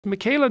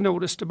Michaela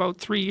noticed about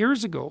 3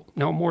 years ago,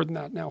 no more than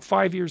that now,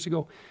 5 years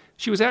ago,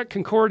 she was at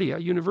Concordia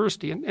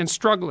University and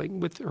struggling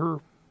with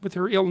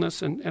her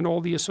illness and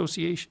all the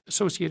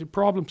associated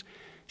problems.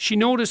 She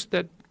noticed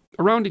that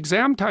around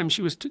exam time,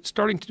 she was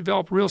starting to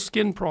develop real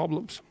skin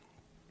problems.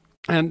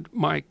 And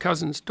my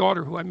cousin's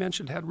daughter, who I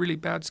mentioned, had really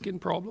bad skin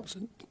problems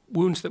and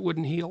wounds that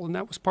wouldn't heal. And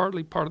that was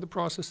partly part of the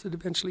process that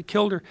eventually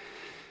killed her.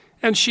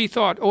 And she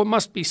thought, oh, it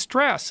must be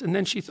stress. And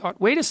then she thought,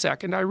 wait a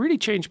second, I really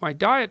changed my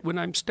diet. When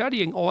I'm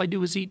studying, all I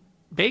do is eat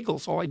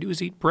bagels. All I do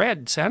is eat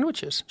bread,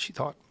 sandwiches. She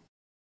thought,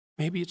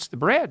 maybe it's the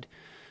bread.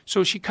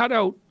 So she cut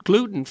out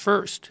gluten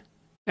first.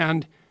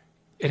 And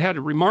it had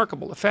a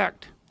remarkable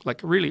effect,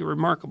 like a really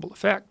remarkable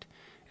effect.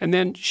 And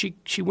then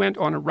she went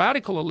on a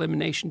radical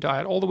elimination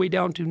diet all the way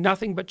down to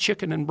nothing but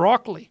chicken and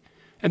broccoli.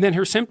 And then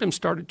her symptoms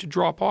started to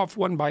drop off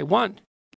one by one.